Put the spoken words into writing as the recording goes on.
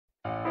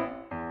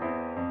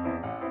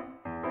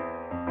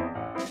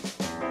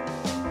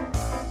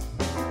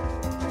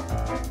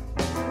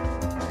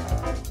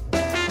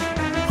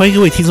欢迎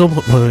各位听众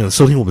朋友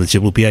收听我们的节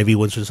目 BIV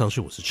温春商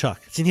讯，我是 Chuck。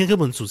今天跟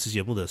我们主持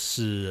节目的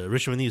是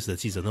Richmond News 的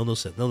记者 NoNo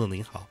沈 ，NoNo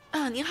您好。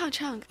您好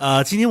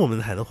Chuck。今天我们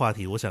谈的话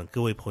题，我想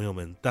各位朋友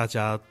们，大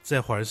家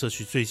在华人社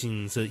区最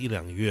近这一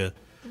两个月，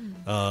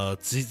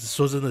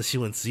说真的，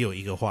新闻只有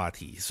一个话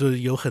题，所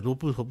以有很多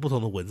不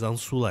同的文章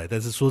出来，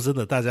但是说真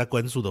的，大家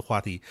关注的话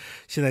题，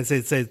现在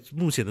在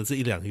目前的这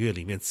一两个月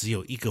里面，只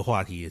有一个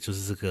话题，也就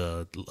是这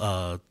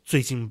个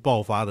最近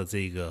爆发的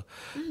这个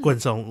冠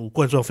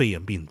状肺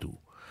炎病毒。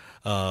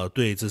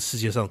对这世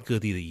界上各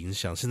地的影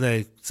响，现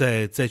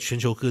在在全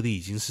球各地已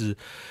经是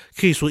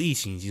可以说疫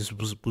情已经是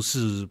不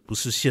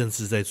是限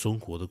制在中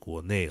国的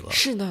国内了。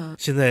是的，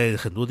现在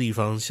很多地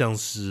方像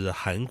是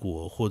韩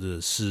国或者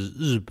是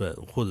日本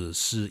或者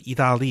是意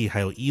大利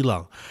还有伊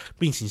朗，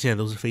病情现在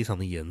都是非常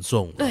的严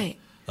重了。对。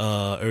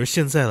而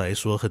现在来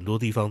说，很多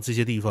地方这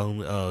些地方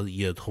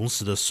也同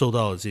时的受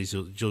到了这些，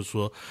就是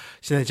说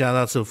现在加拿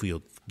大政府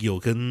有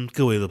跟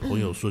各位的朋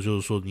友说，就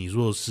是说你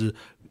如果是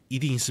一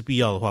定是必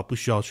要的话，不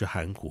需要去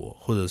韩国，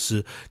或者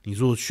是你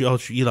如果需要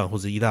去伊朗或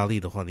者意大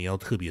利的话，你要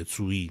特别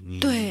注意。你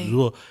如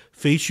果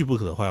非去不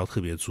可的话，要特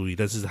别注意。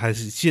但是还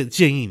是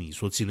建议你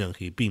说尽量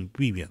可以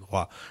避免的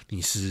话，你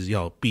是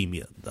要避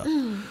免的。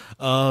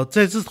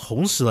在这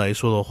同时来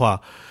说的话，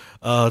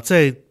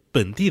在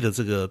本地的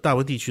这个大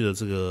温地区的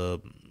这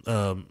个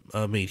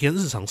每天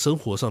日常生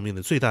活上面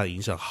的最大的影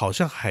响，好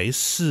像还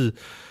是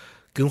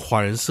跟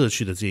华人社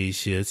区的这一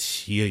些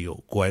企业有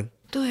关。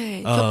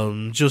对，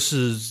就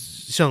是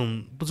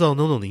像不知道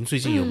NoNo 您最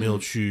近有没有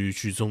去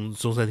中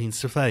餐厅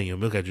吃饭，有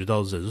没有感觉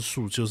到人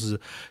数，就是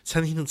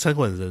餐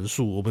馆人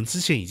数，我们之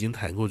前已经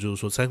谈过，就是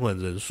说餐馆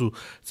人数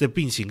在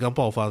病情刚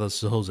爆发的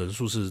时候人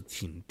数是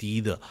挺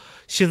低的，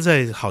现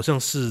在好像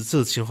是这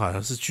个情况好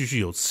像是继续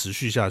有持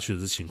续下去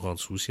的情况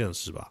出现，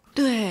是吧？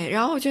对，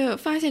然后我就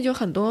发现就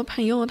很多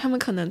朋友他们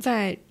可能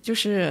在就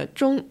是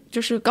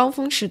高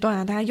峰时段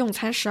啊，大家用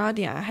餐12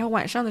点啊，还有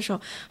晚上的时候，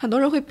很多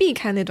人会避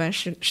开那段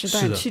时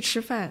段去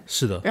吃饭。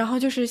是的。然后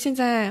就是现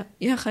在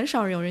也很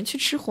少有人去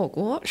吃火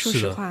锅，说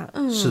实话。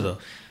是的。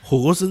火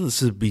锅真的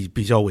是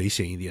比较危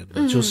险一点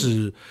的，就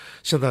是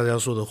像大家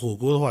说的，火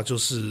锅的话就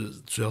是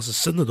主要是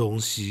生的东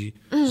西，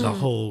然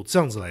后这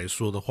样子来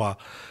说的话，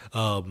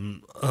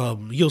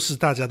又是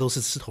大家都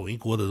是吃同一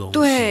锅的东西，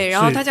对，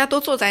然后大家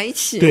都坐在一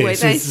起，围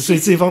在一起，所以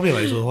这方面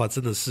来说的话，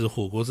真的是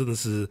火锅真的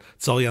是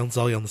遭殃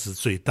的是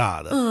最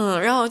大的。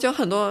然后就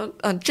很多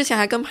之前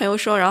还跟朋友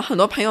说，然后很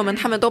多朋友们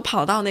他们都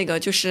跑到那个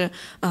就是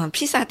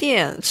披萨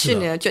店去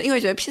呢，就因为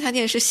觉得披萨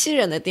店是西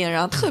人的店，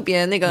然后特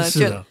别那个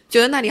觉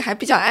得那里还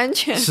比较安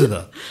全。是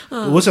的。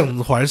我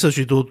想华人社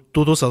区多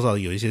多少少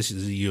有一些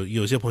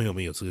有些朋友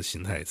们有这个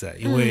心态在，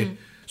因为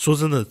说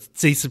真的，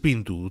这一次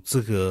病毒这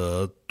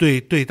个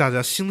对大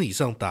家心理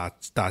上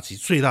打击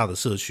最大的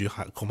社区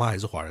恐怕还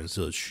是华人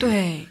社区。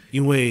对，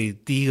因为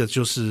第一个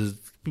就是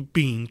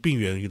病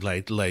源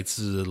来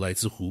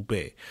自湖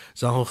北，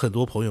然后很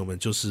多朋友们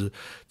就是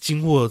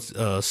经过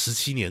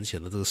17年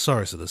前的这个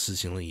SARS 的事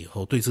情了以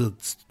后，对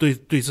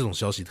这种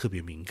消息特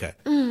别敏感，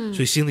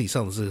所以心理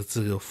上的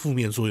这个负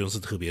面作用是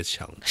特别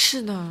强的。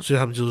是的，所以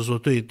他们就是说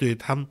对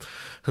他们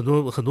很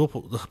多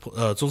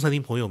中餐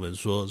厅朋友们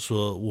说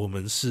我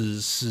们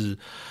是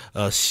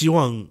希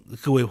望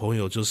各位朋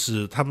友，就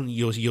是他们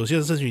有些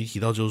人甚至于提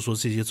到就是说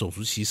这些种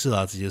族歧视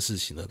啊这些事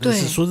情的，但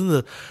是说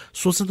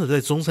真的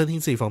在中餐厅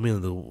这一方面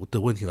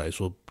的问题来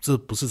说，这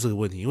不是这个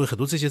问题，因为很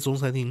多这些中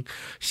餐厅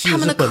吸引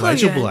是本来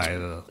就不来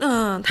的，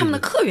他们的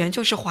客源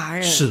就是华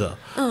人。是的。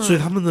所以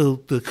他们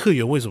的客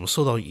源为什么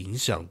受到影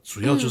响，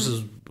主要就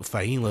是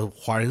反映了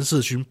华人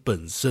社区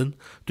本身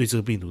对这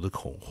个病毒的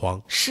恐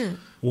慌。是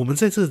我们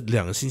在这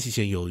2个星期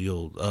前有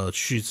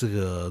去这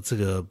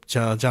个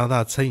加拿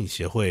大餐饮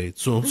协会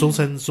中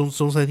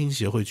餐厅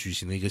协会举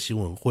行的一个新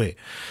闻会，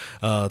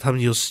他们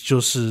就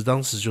是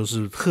当时就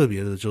是特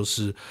别的就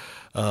是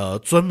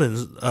专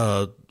门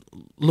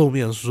露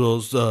面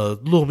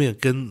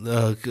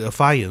跟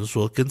发言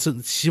说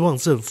希望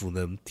政府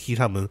能替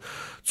他们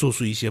做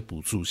出一些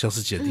补助，像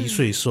是减低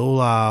税收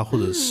啦，或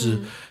者是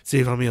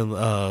这方面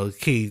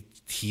可以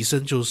提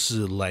升就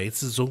是来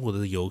自中国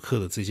的游客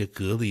的这些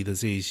隔离的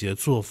这一些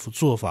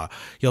做法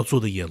要做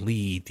的严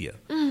厉一点。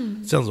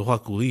这样子的话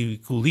鼓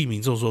励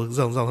民众说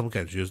让他们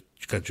感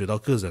觉到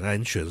个人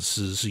安全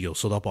是有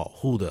受到保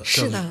护的，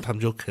是的，这样子他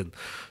们就肯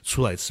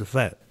出来吃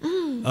饭。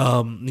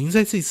您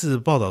在这次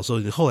报道的时候，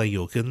你后来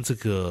有跟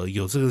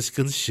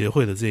跟协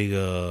会的这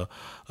个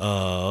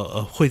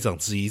会长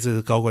之一，这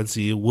个高官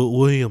之一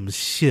William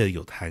谢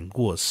有谈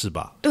过是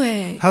吧？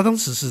对，他当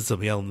时是怎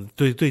么样？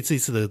对这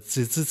次的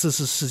这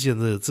次事件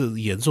的这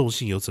严重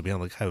性有怎么样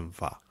的看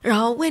法？然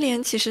后威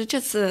廉其实这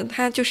次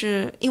他就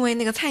是因为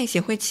那个餐饮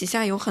协会旗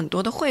下有很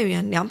多的会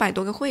员，200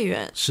多个会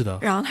员。是的。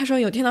然后他说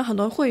有听到很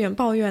多会员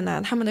抱怨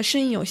呢，他们的生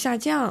意有下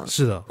降。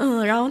是的。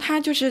然后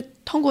他就是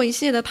通过一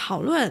系列的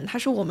讨论，他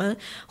说我们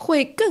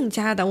会更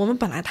加的，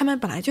他们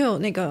本来就有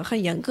那个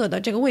很严格的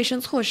这个卫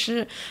生措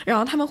施，然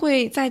后他们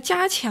会在在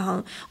加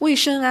强卫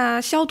生啊、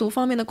消毒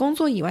方面的工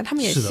作以外，他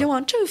们也希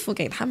望政府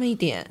给他们一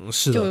点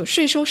就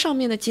税收上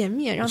面的减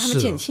免，让他们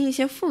减轻一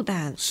些负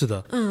担。是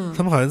的，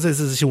他们好像在这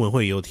次新闻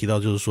会也有提到，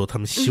就是说他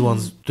们希望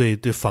对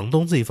房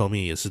东这一方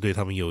面也是对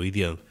他们有一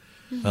点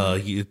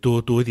也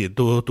多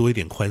一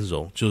点宽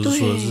容，就是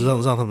说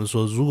让他们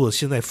说，如果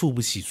现在付不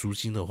起租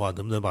金的话，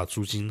能不能把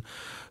租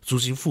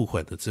金付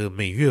款的这个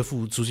每月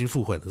租金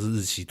付款的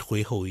日期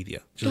推后一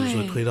点，就是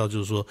说推到就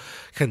是说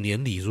看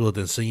年底，如果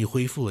等生意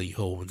恢复了以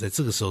后，我们在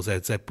这个时候再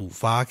补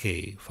发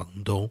给房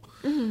东。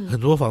很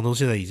多房东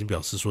现在已经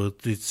表示说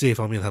对这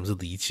方面他们是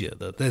理解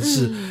的，但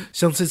是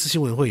像这次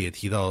新闻会也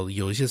提到，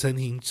有一些餐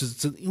厅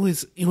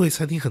因为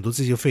餐厅很多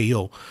这些费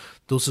用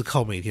都是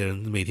靠每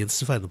天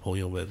吃饭的朋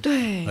友们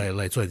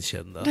来赚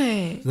钱的，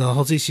对，然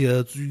后这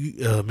些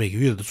每个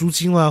月的租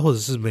金啦，或者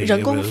是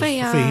人工费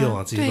啊、费用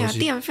啊这些东西，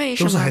电费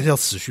都是还是要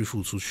持续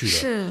付出去的，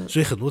是，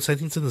所以很多餐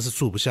厅真的是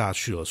做不下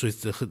去了。所以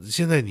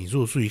现在你如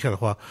果注意看的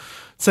话，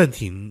暂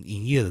停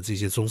营业的这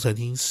些中餐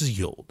厅是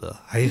有的，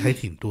还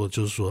挺多，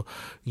就是说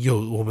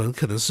我们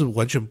可能是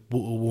我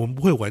们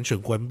不会完全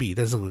关闭，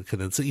但是可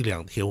能这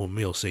1-2天我们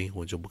没有生意，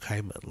我们就不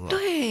开门了。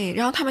对，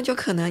然后他们就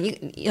可能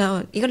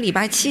一个礼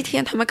拜7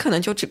天，他们可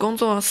能就只工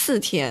作4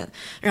天，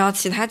然后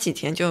其他几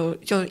天就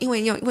因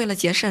为了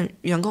节省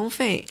员工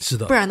费，是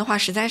的，不然的话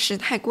实在是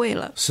太贵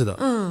了。是的，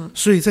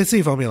所以在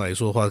这方面来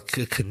说的话，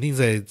肯定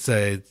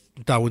在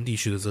大温地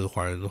区的这个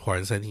华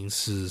人餐厅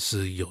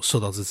是有受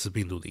到这次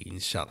病毒的影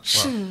响。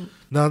是，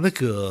那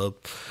个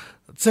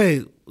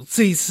在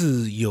这一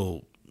次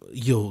有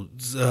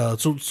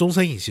中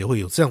餐饮协会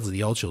有这样子的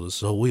要求的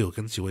时候，我有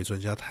跟几位专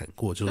家谈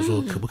过，就是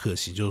说可不可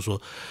行，就是说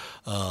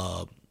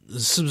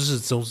是不是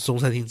中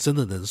餐厅真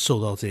的能受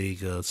到这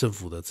个政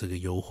府的这个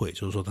优惠？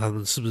就是说他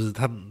们是不是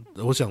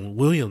我想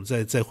我有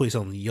在会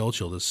上要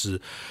求的是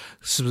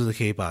不是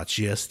可以把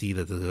GSD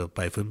的这个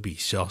百分比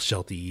消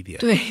低一点？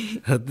对，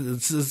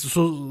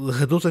说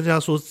很多专家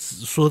说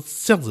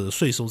这样子的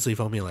税收这一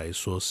方面来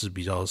说是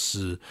比较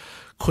是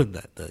困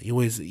难的，因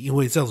为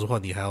这样子的话，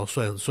你还要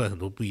算很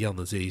多不一样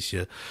的这一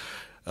些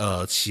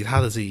其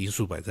他的这些因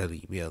素摆在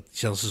里面，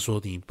像是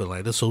说你本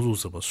来的收入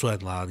怎么算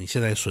啦，你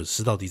现在损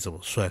失到底怎么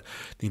算，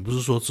你不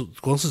是说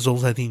光是中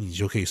餐厅你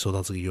就可以收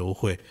到这个优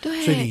惠。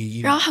对，所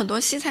以然后很多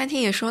西餐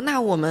厅也说，那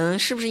我们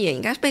是不是也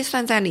应该被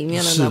算在里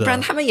面了呢？不然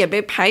他们也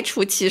被排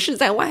除歧视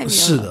在外面了。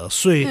是的，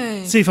所以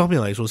这方面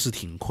来说是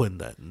挺困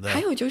难的。还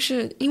有就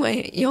是因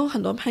为也有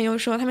很多朋友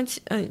说他们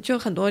就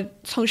很多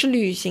从事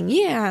旅行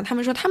业啊，他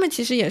们说他们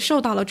其实也受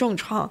到了重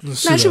创，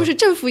那是不是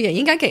政府也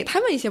应该给他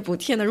们一些补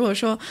贴呢？如果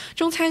说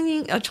中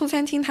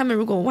餐厅他们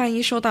如果万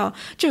一受到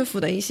政府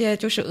的一些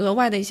就是额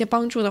外的一些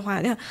帮助的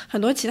话，那很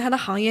多其他的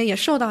行业也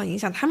受到影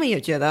响，他们也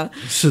觉得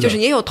就是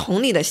也有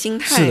同理的心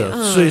态。是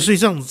的，所以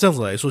这样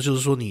子来说，就是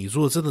说你如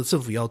果真的政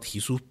府要提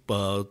出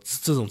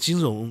这种金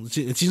融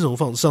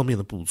上面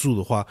的补助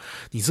的话，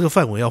你这个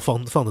范围要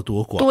放得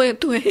多广？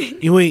对，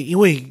因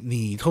为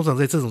你通常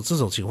在这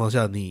种情况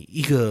下，你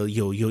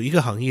有一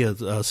个行业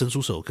伸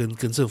出手跟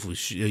政府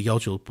要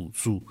求补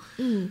助，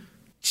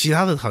其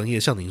他的行业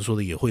像您说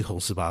的也会同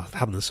时把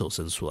他们的手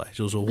伸出来，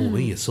就是说我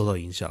们也受到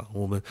影响，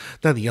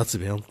那你要怎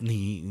么样？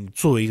你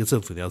作为一个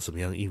政府，你要怎么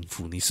样应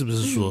付？你是不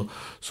是说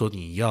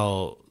你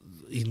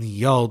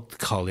要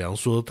考量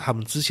说他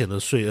们之前的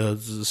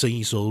生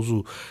意收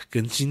入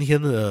跟今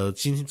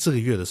这个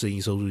月的生意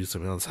收入有怎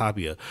么样的差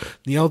别？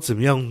你要怎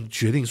么样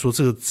决定说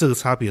这个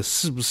差别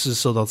是不是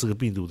受到这个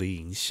病毒的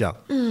影响？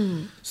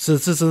这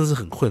真的是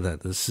很困难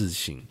的事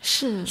情。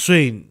是，所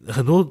以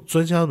很多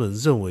专家们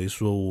认为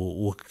说，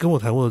我跟我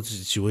谈过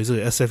几位这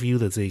个 SFU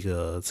的这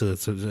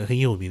个很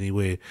有名的一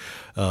位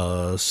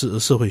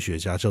社会学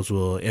家，叫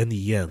做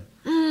Andy Yan。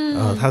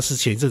他是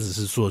前一阵子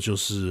是做就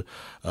是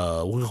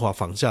温哥华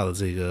房价的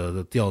这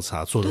个调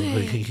查，做的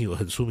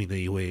很出名的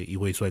一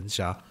位专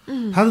家。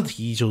他的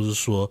提议就是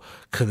说，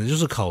可能就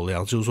是考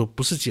量，就是说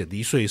不是减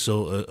低税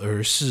收，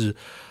而是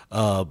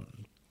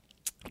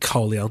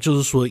考量就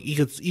是说一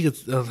个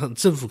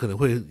政府可能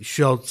会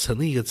需要成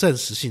立一个暂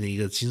时性的一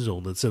个金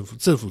融的政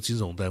府金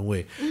融单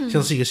位，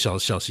像是一个小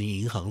型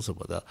银行什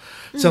么的，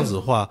这样子的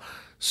话。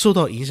受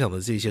到影响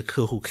的这些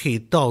客户可以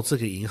到这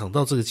个银行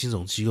到这个金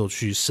融机构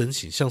去申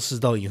请，像是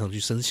到银行去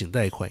申请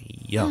贷款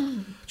一样，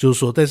就是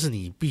说但是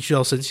你必须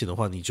要申请的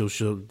话，你就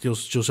是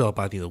要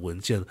把你的文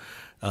件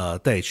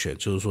带全，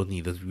就是说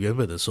你的原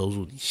本的收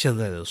入，你现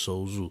在的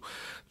收入，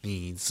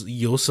你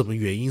有什么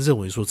原因认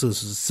为说这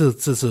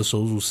次的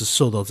收入是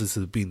受到这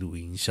次的病毒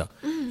影响？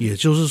也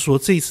就是说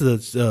这次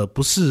的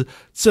不是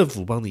政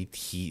府帮你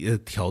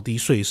调低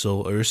税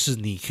收，而是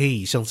你可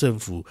以向政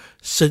府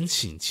申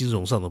请金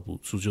融上的补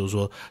助，就是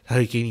说他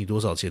会给你多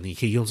少钱，你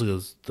可以用这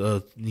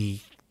个你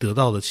得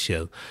到的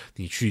钱，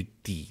你去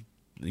抵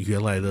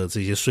原来的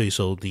这些税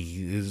收，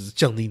你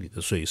降低你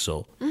的税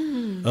收。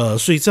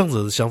所以这样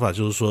子的想法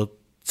就是说，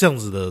这样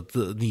子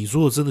的你如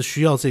果真的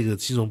需要这个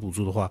金融补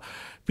助的话，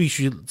必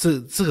须这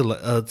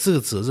个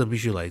责任必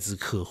须来自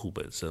客户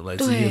本身，来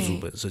自业主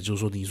本身。就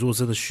是说，你如果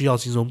真的需要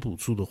金融补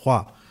助的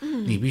话，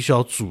你必须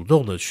要主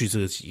动的去这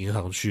个银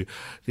行去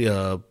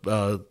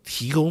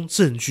提供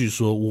证据，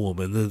说我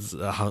们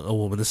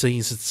的生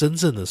意是真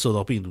正的受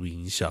到病毒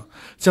影响，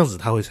这样子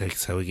他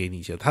才会给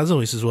你钱。他认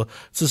为是说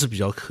这是比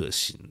较可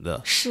行的，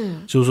是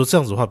就是说这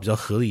样子的话比较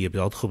合理，也比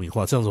较透明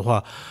化。这样子的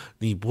话，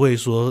你不会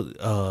说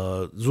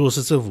如果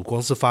是政府光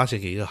是发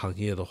钱给一个行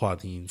业的话，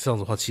你这样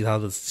子的话，其他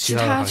的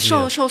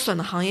行业受损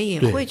的行业也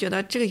会觉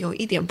得这个有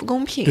一点不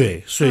公平。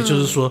对，所以就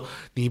是说，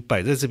你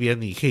摆在这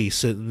边，你可以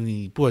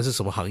你不管是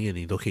什么行业，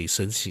你都可以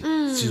申请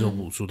金融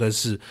补助，但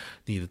是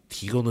你的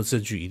提供的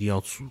证据一定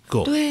要足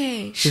够。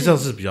对，所以这样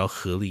是比较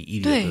合理一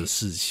点的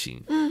事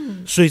情。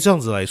所以这样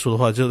子来说的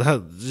话，就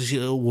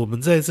是我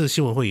们在这个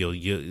新闻会也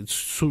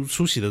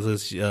出席的这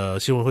个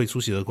新闻会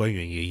出席的官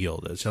员也有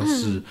的，像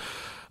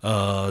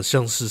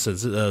是省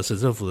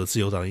政府的自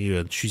由党议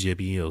员曲杰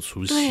斌也有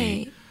出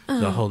席。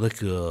然后那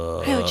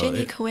个还有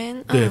Jenny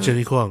Cohen， 对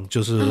Jenny Cohen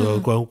就是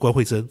关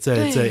惠珍，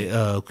在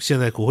现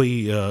在国会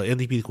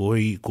NDP 国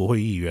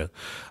会议员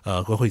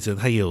关惠珍，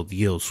他也有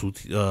出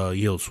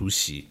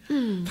席。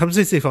他们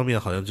在这方面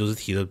好像就是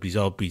提的比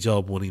较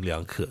模棱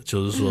两可，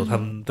就是说他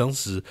们当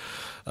时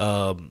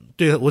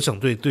我想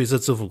对这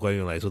政府官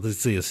员来说，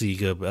这也是一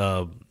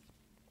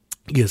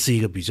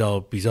个比较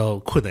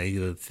困难一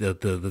点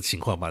的情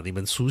况吧。你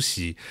们出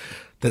席，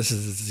但是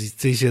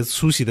这些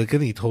出席的跟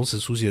你同时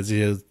出席的这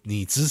些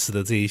你支持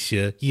的这一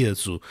些业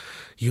主，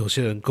有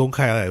些人公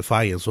开来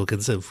发言说跟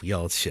政府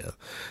要钱，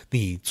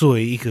你作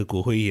为一个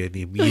国会议员，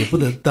你也不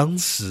能当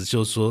时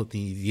就说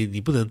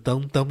你不能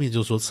当面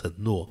就说承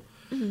诺。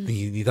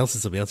你当时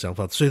怎么样讲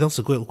法？所以当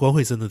时关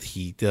惠珍的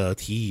提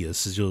议也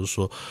是，就是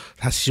说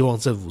他希望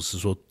政府是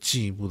说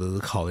进一步的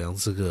考量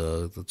这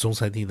个中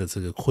餐厅的这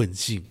个困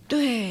境。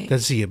对，但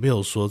是也没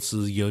有说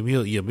也没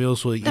有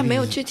说，但没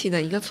有具体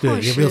的一个措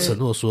施，对，也没有承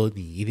诺说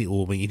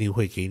我们一定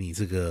会给你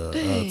这个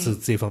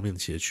这方面的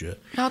解决。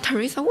然后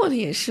Teresa Ward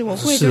也是，我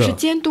会就是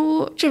监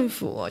督政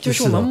府，就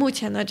是我们目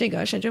前的这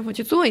个省政府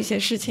去做一些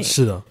事情。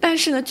是的，但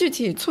是呢，具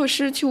体措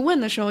施去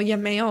问的时候也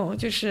没有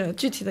就是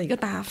具体的一个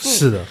答复。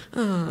是的，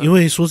因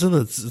为说真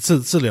的，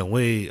这两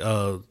位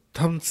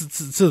他们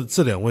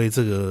这两位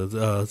这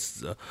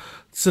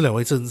两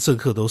位政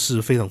客都是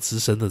非常资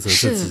深的这个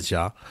政治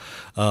家。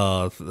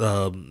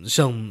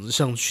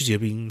像曲杰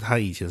斌，他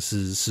以前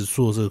是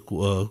做这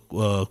个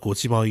国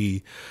际贸易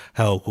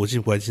还有国际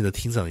关系的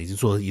厅长，已经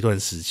做了一段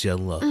时间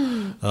了。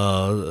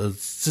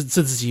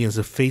政治经验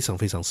是非常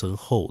非常深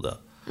厚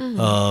的。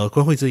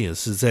关惠珍也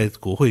是在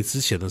国会之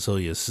前的时候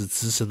也是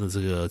资深的这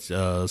个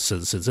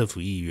省政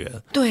府议员。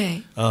对，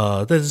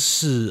但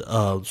是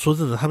说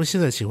真的，他们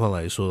现在情况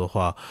来说的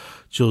话，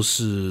就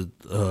是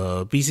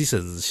BC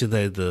省现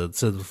在的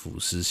政府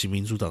是新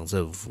民主党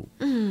政府，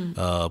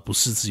不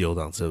是自由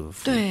党政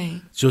府。对，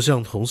就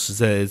像同时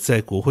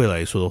在国会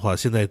来说的话，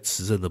现在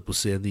执政的不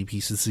是 NDP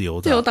是自由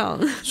党，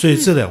所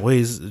以这两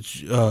位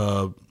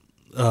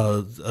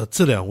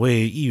这两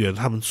位议员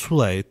他们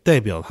出来代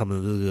表他们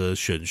这个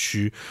选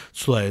区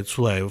出来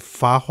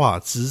放话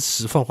支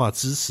持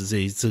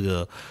这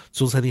个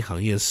中餐厅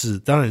行业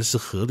当然是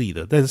合理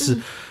的，但是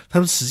他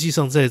们实际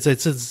上在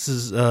政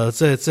治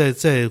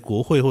在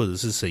国会或者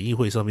是省议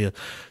会上面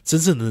真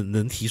正的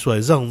能提出来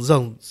让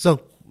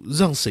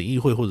省议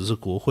会或者是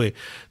国会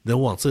能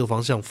往这个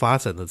方向发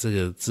展的这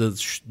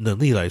能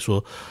力来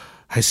说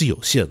还是有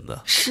限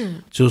的。是，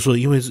就是说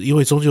因为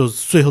终究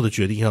最后的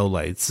决定要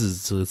来自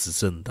这个执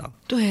政党。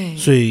对，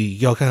所以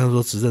要看看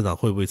说执政党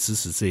会不会支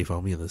持这一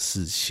方面的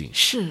事情。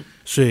是，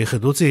所以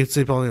很多这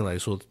方面来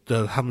说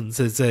他们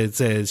在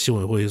新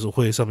闻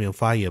会上面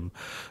发言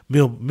没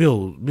有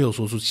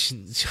说出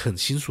很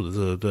清楚的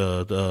这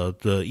个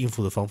的应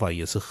付的方法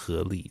也是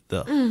合理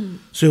的。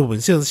所以我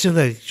们现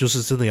在就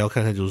是真的要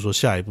看看，就是说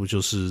下一步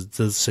就是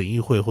这省议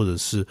会或者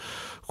是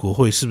国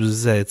会是不是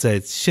在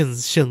现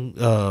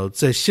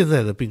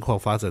在的病况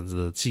发展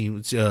的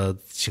情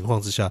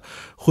况之下，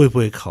会不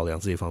会考量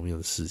这一方面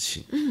的事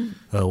情？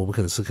我们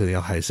可能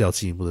还是要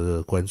进一步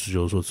的关注，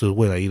就是说这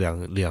未来一两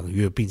个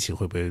月病情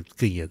会不会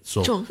更严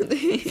重？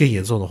更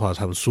严重的话，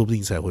他们说不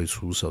定才会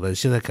出手。但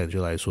现在感觉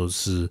来说，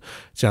是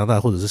加拿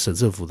大或者是省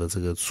政府的这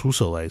个出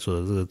手来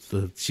说的这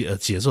个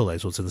节奏来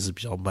说，真的是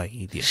比较慢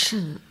一点。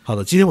是，好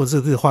的，今天我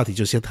这个话题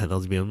就先谈到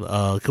这边。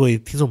各位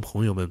听众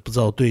朋友们，不知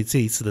道对这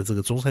一次的这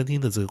个中餐厅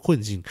的这个困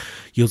境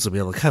有怎么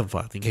样的看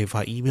法？你可以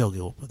发 email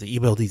给我们的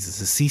email 地址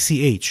是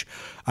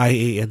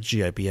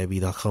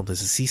cchiangibib.com， 这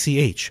是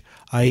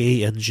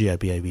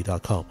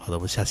cchiangibib.com。好的，我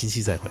们下星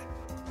期再会。